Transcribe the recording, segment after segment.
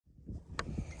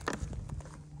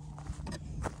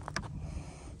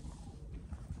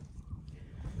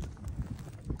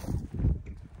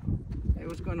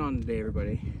going on today,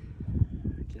 everybody?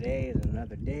 Today is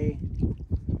another day.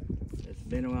 It's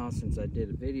been a while since I did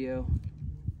a video,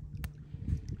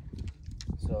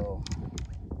 so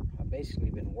I've basically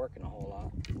been working a whole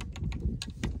lot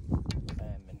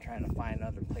and been trying to find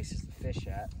other places to fish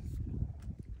at,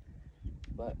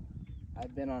 but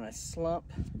I've been on a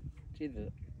slump.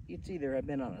 It's either I've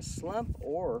been on a slump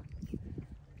or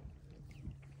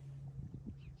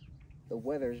the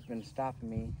weather's been stopping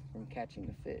me from catching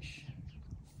the fish.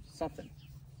 Something.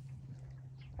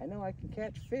 I know I can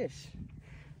catch fish,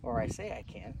 or I say I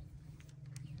can.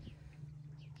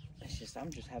 It's just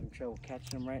I'm just having trouble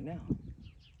catching them right now.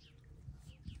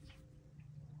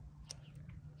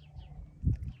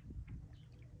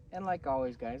 And like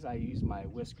always, guys, I use my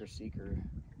Whisker Seeker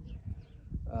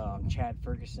Chad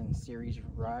Ferguson series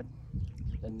rod,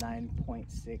 the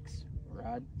 9.6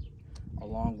 rod,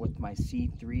 along with my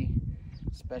C3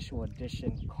 special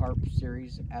edition Carp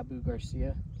series Abu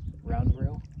Garcia round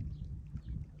reel.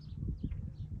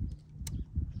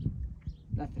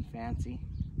 Nothing fancy.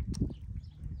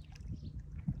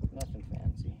 Nothing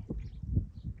fancy.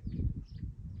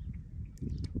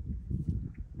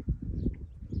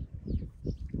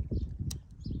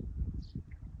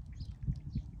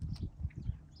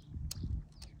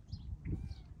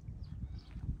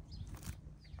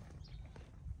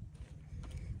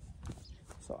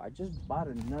 So I just bought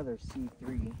another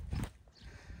C3.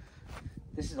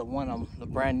 This is the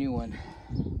brand new one.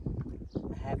 I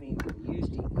haven't even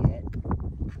used it yet.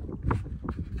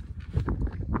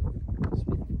 This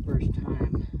will be the first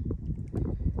time.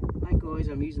 Like always,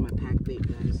 I'm using my pack bait,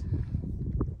 guys.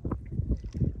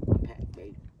 My pack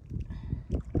bait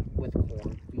with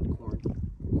corn, feed corn.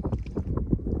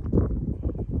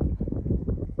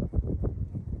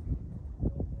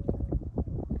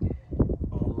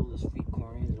 Although this feed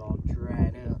corn is all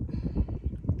dried up.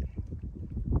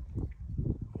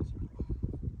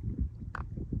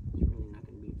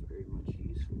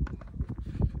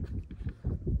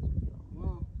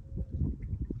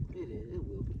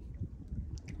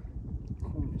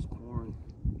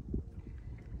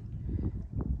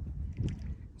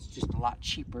 Just a lot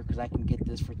cheaper because I can get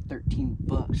this for 13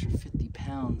 bucks or 50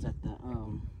 pounds at the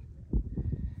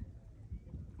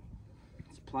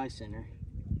supply center.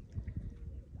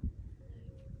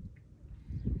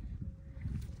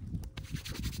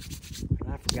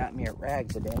 And I forgot me a rag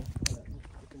today.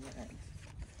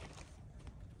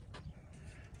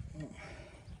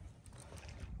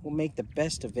 We'll make the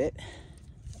best of it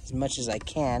as much as I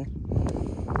can.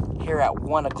 Here at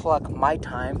 1 o'clock my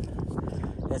time,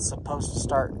 it's supposed to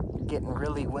start getting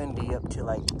really windy, up to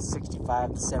like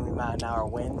 65 to 70 mile an hour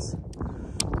winds.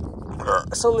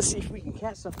 So let's see if we can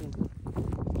catch something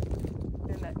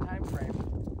in that time frame.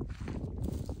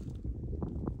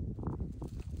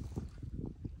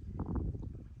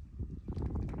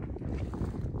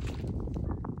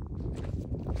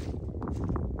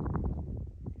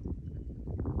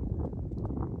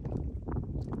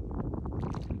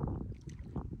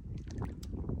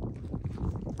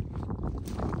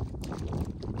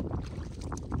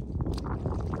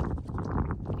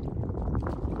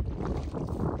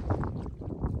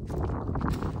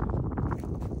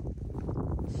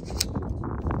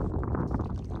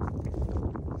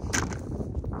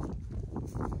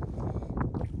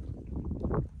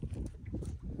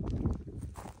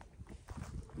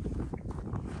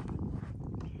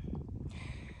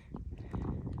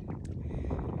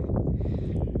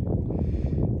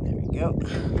 Go.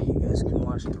 You guys can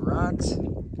watch the rods. There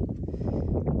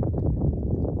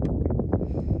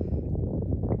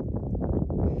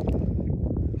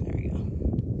you go.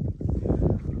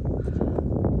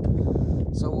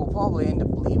 So we'll probably end up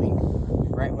leaving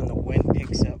right when the wind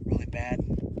picks up really bad.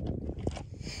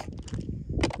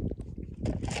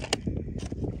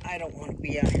 I don't want to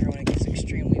be out here when it gets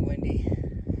extremely windy.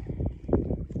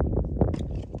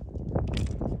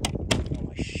 All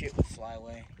my shit will fly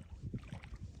away.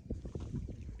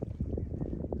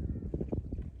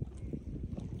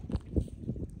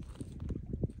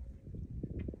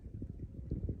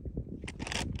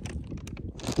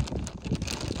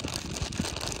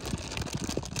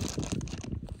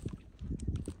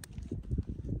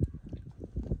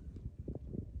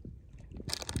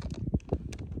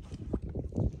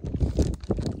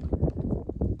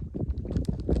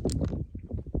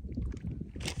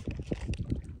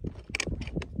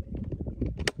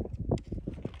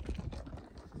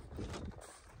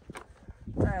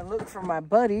 I look for my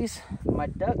buddies, my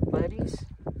duck buddies.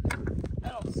 I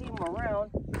don't see them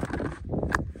around.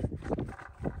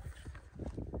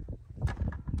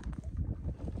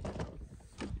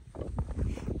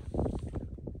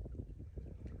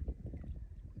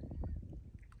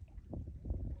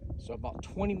 So about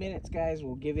 20 minutes, guys,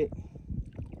 we'll give it,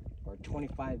 or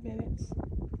 25 minutes.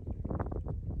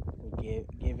 We'll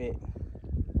give it,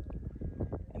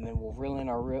 and then we'll reel in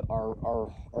our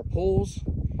poles,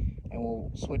 and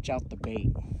we'll switch out the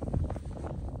bait.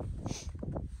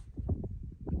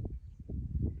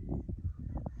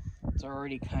 It's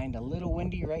already kind of a little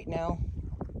windy right now,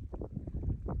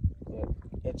 but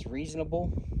it's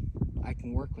reasonable. I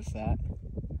can work with that.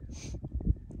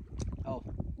 Oh,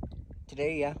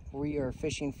 today, yeah, we are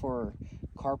fishing for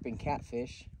carp and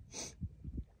catfish.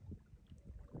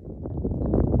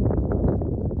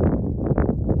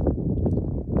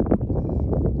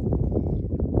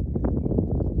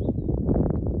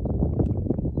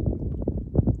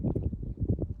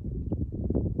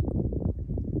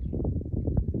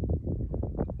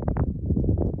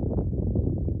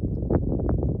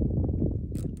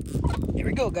 Here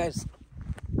we go, guys.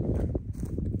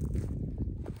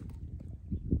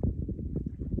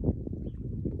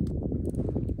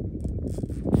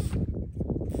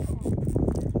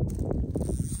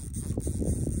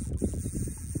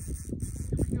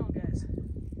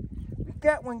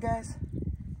 Got one, guys.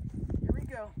 Here we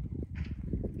go.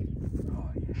 Oh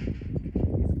yeah,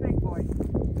 he's a big boy. He's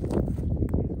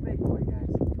a big boy, guys.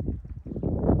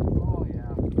 Oh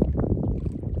yeah.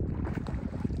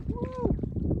 Woo!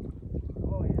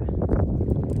 Oh yeah.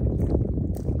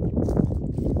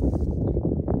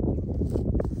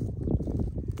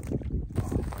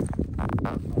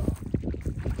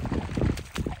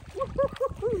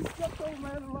 Woo-hoo-hoo-hoo! He stepped over my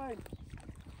other line.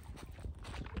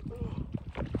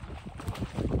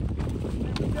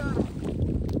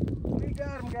 We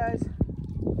got him, guys.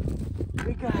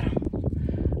 We got him.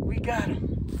 We got him.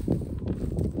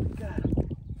 We got him.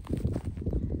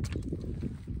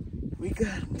 We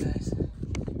got him, guys.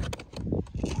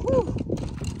 Whew.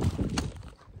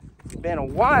 It's been a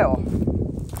while.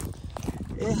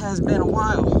 It has been a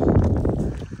while.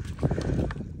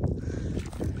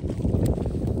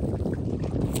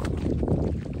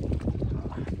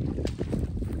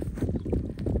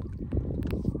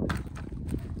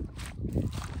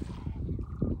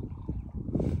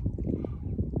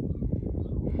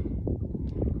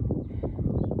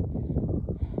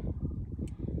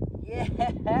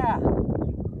 Yeah.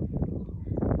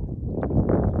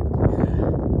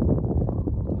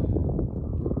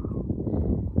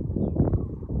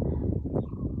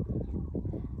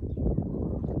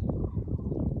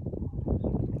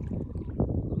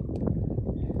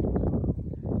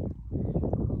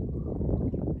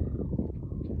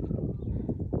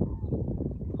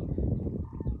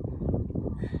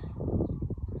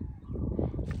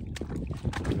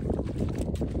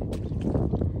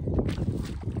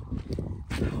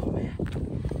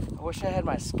 I wish I had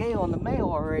my scale in the mail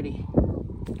already.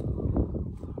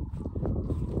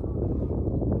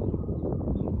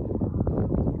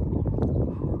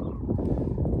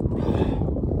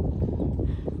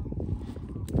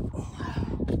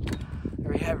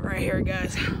 There we have it right here,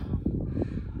 guys.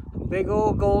 Big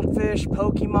old goldfish,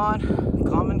 Pokemon,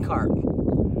 common carp.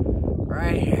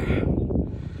 Right here.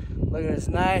 Look at this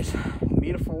nice,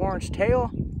 beautiful orange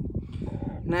tail.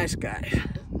 Nice, guys.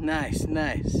 Nice,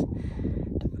 nice.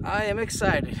 I am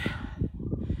excited.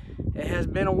 It has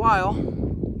been a while.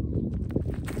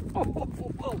 Oh,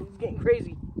 it's getting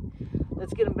crazy.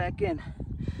 Let's get him back in.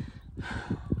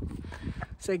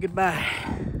 Say goodbye.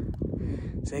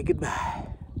 Say goodbye.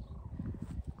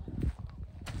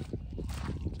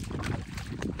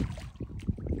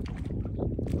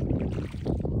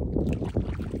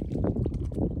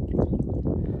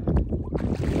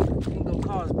 He can go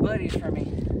call his buddies for me.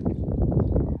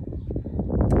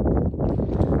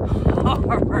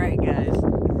 Alright, guys.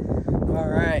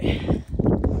 Alright.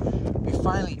 We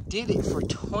finally did it for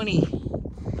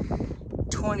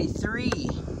 2023.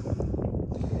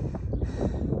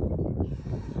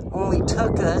 Only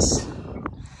took us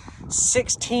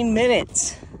 16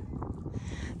 minutes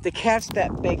to catch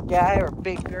that big guy or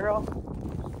big girl.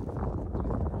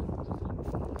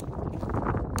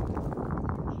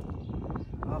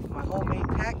 Off my homemade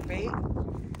pack bait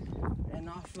and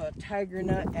off a tiger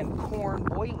nut and corn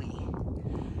oily,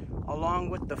 along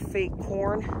with the fake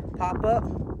corn pop-up.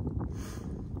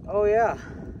 Oh yeah.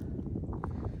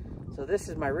 So this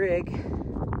is my rig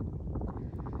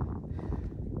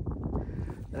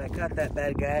that I caught that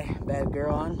bad guy, bad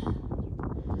girl on.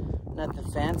 Nothing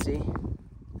fancy.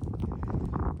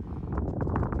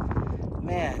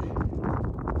 Man,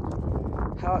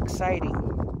 how exciting.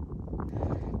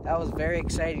 That was very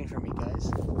exciting for me, guys.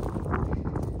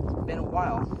 It's been a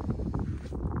while.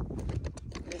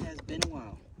 It has been a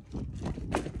while.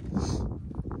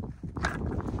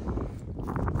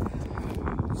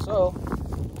 So,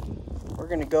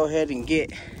 gonna go ahead and get,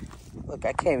 look,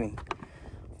 I can't even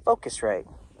focus right.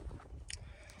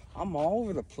 I'm all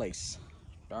over the place,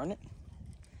 darn it.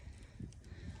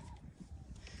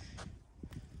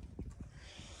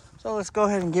 So let's go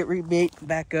ahead and get rebait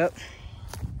back up.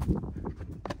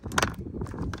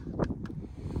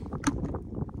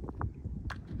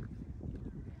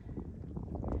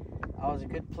 That was a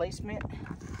good placement.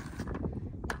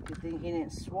 Good thing he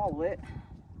didn't swallow it.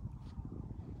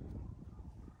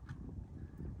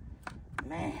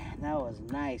 Man, that was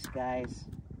nice, guys.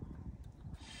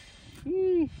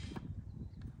 Sheesh.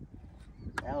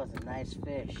 That was a nice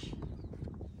fish.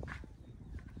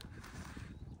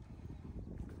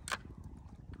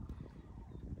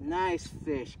 Nice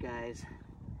fish, guys.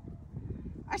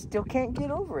 I still can't get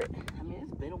over it. I mean,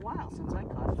 it's been a while since I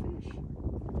caught a fish.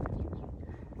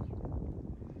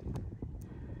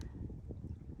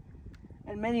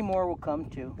 And many more will come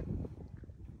too.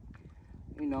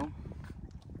 You know,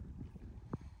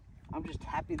 I'm just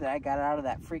happy that I got out of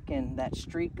that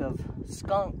streak of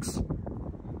skunks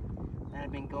that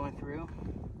I've been going through.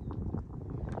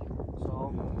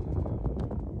 So,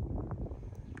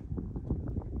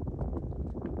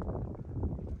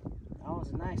 that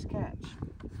was a nice catch.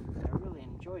 I really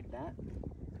enjoyed that.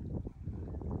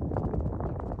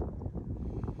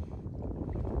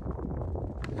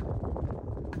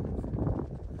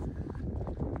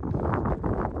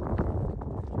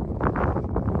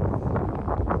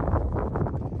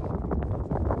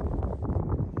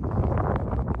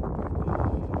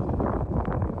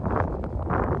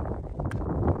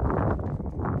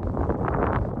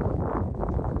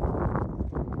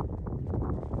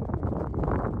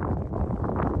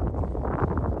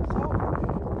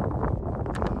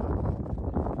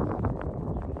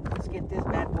 This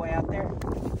bad boy out there.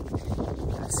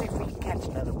 Let's see if we can catch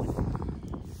another one.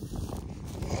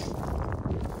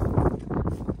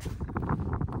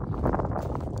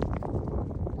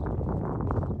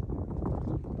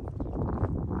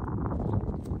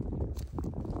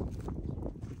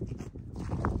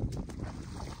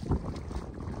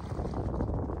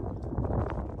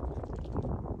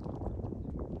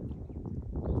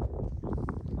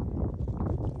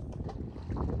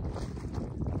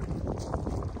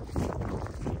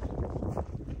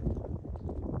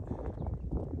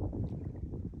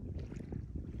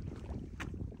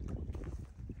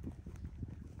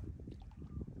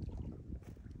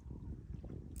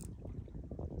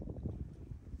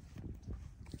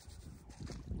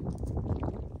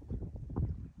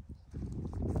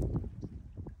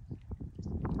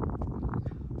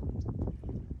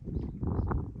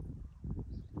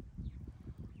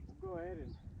 Go ahead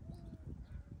and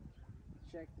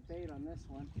check the bait on this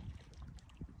one.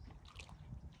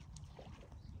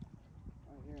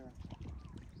 Right here.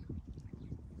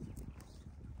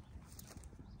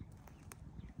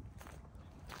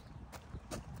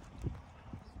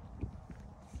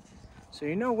 So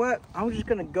you know what? I'm just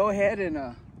gonna go ahead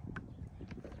and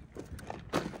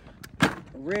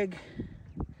rig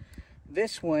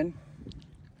this one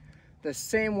the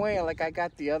same way like I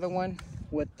got the other one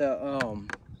with the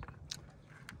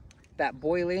that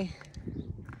boilie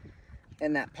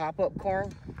and that pop-up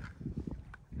corn,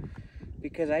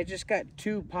 because I just got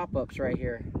two pop-ups right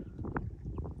here.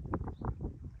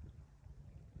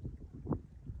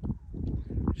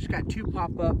 Just got two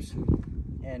pop-ups,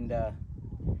 and I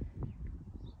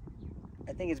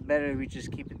think it's better if we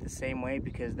just keep it the same way,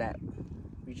 because that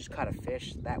we just caught a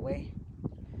fish that way.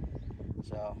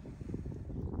 So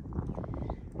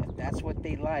if that's what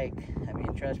they like, I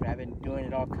mean, trust me, I've been doing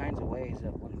it all kinds of ways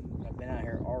when I've been out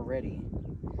here already.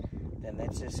 Then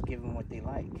let's just give them what they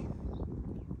like. You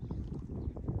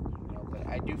know, but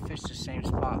I do fish the same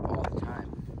spot all the time.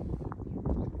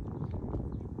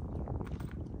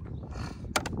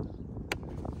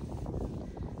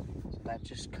 So that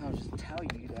just comes to tell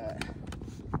you that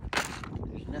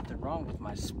there's nothing wrong with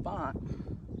my spot.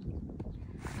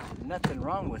 Nothing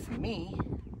wrong with me.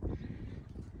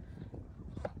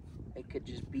 It could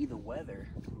just be the weather.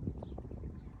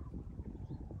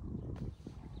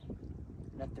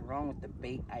 Nothing wrong with the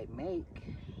bait I make.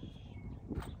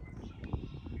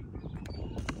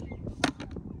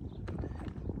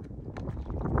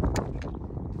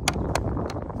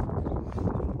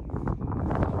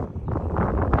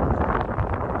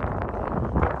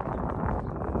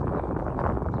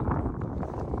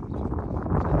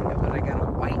 But I got a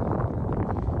white.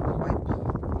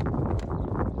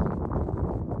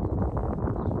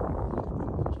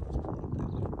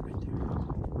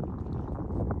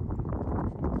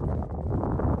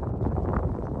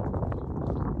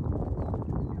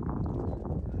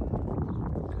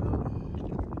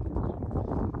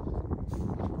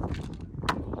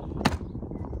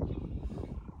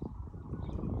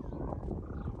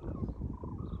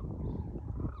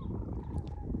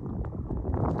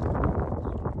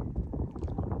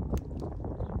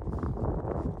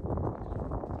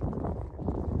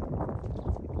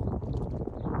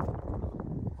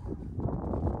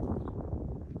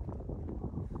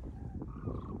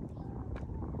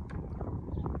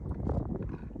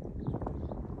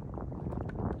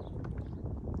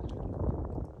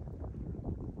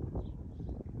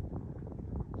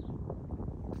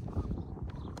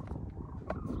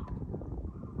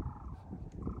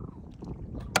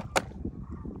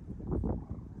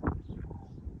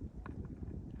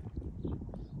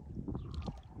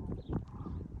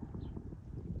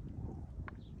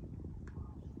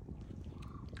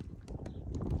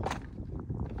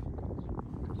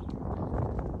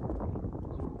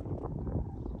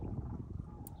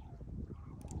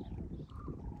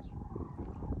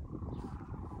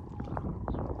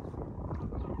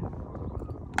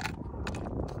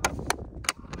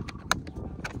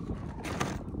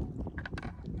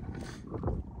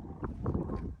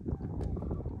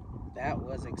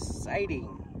 is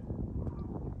exciting.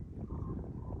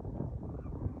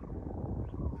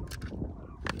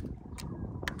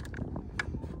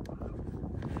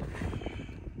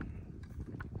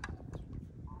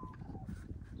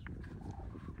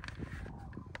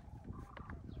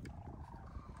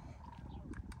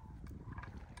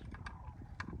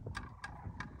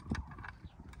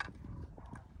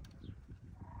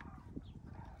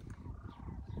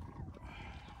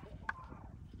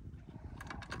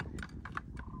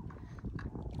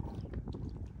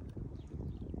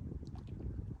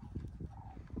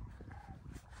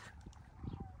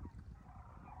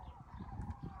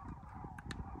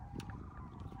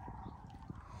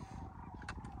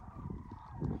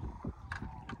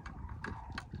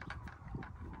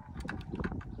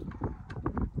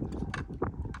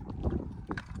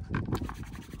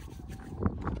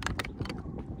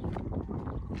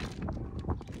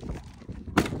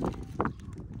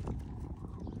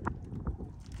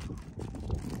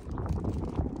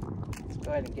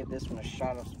 Go ahead and give this one a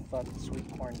shot of some fucking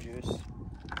sweet corn juice.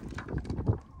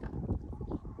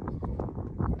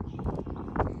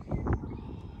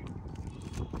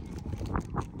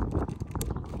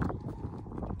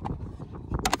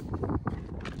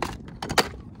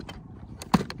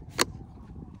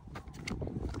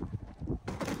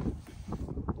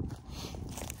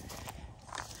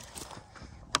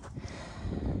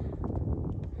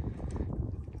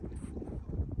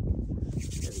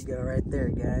 There you go, right there,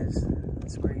 guys.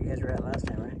 That's where you guys were at last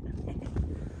time, right?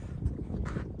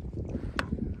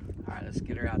 Alright, let's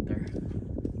get her out there.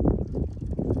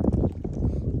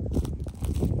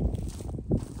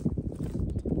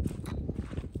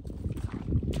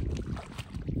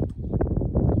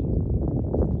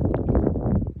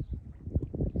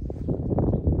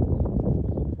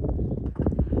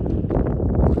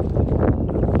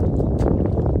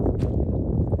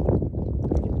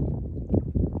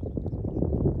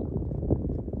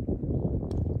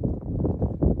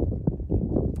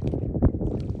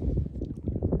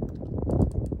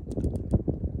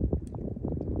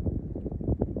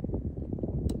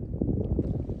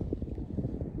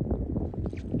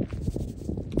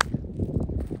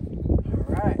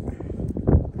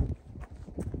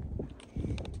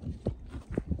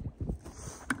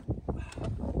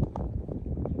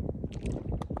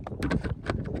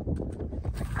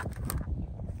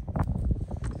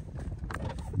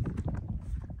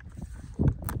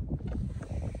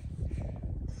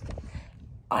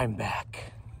 I'm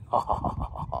back.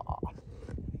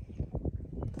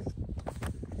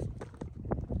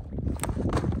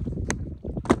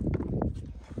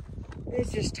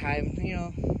 It's just time, you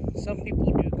know. Some people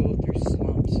do go through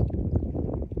slumps.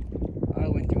 I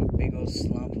went through a big old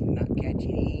slump of not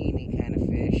catching any kind of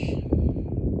fish.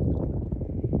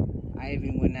 I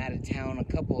even went out of town a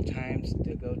couple of times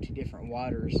to go to different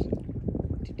waters,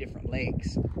 to different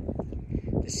lakes,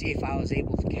 to see if I was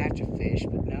able to catch a fish,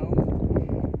 but no,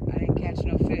 I didn't catch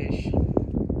no fish. But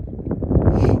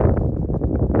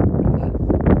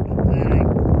I'm glad I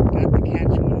got to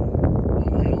catch one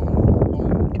on my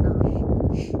own turf.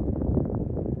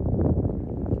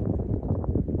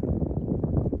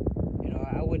 You know,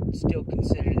 I would still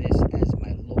consider this as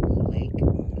my local lake. I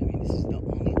mean, this is the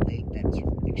only lake that's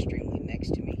extremely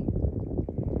next to me.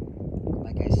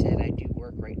 Like I said, I do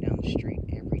work right down the street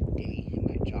every day, and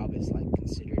my job is like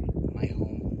considered my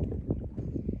home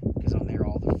because I'm there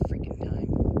all the freaking time.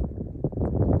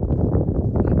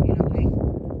 But you know, hey,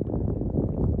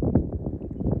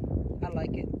 I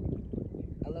like it.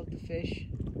 I love to fish.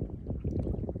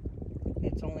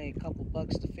 It's only a couple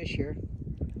bucks to fish here.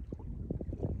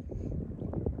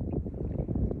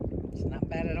 It's not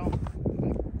bad at all.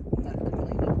 I'm not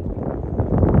complaining.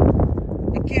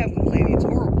 I can't complain. It's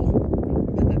horrible.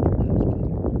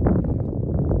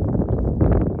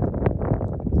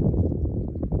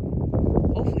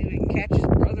 Hopefully we can catch his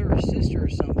brother or sister or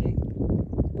something.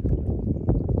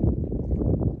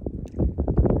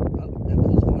 Oh, that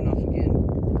pole's going off again.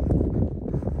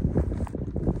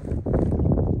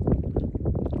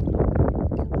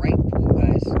 The right pole,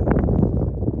 guys. I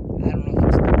don't know if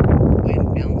it's the wind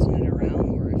bouncing it around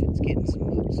or if it's getting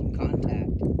some contact.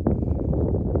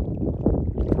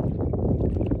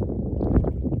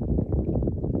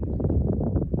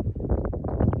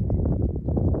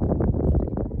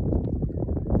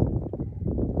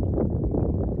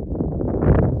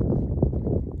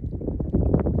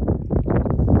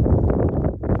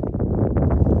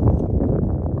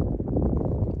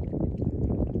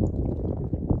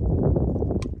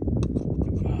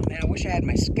 Man, I wish I had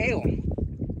my scale.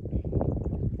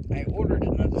 I ordered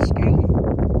another scale.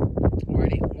 Or I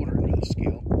didn't order another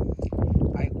scale.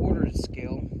 I ordered a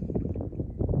scale.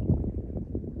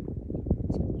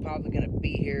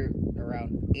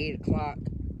 8 o'clock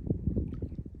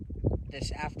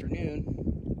this afternoon.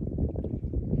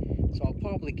 So I'll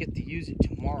probably get to use it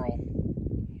tomorrow.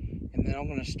 And then I'm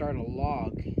going to start a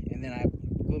log. And then I'm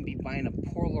going to be buying a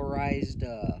polarized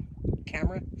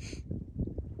camera.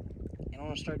 And I'm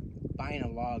going to start buying a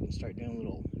log and start doing a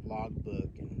little log book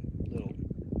and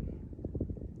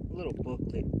little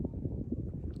booklet.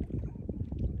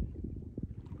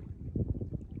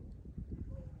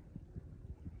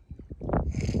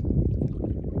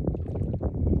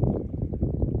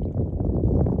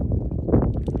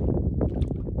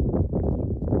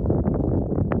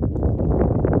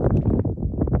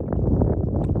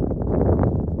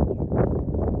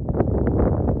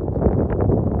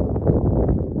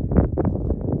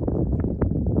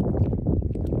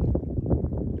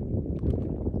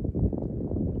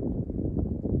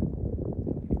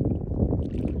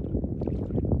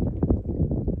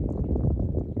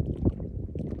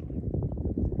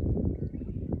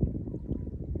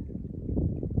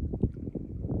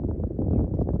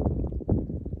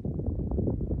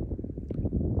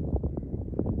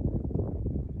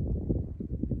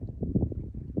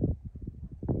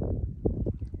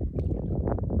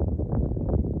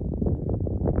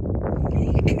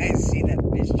 You guys see that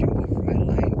fish jump over my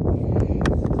line?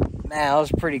 Man, that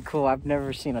was pretty cool. I've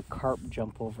never seen a carp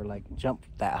jump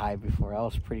that high before. That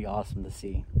was pretty awesome to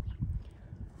see.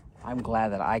 I'm glad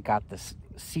that I got to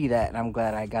see that, and I'm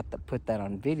glad I got to put that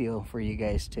on video for you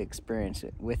guys to experience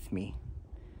it with me.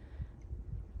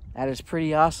 That is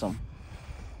pretty awesome.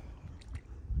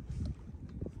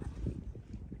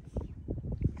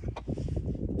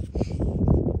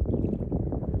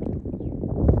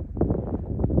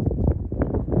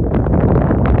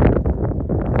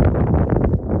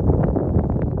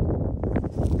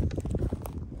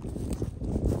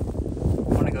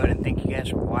 Thank you guys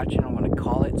for watching. I'm going to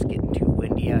call it. It's getting too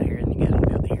windy out here, and you guys won't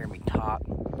be able to hear me talk,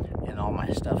 and all my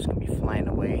stuff's going to be flying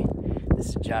away. This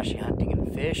is Joshy Hunting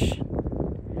and Fish.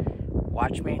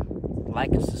 Watch me,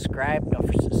 like and subscribe. Don't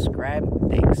forget to subscribe.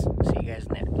 Thanks. See you guys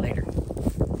later.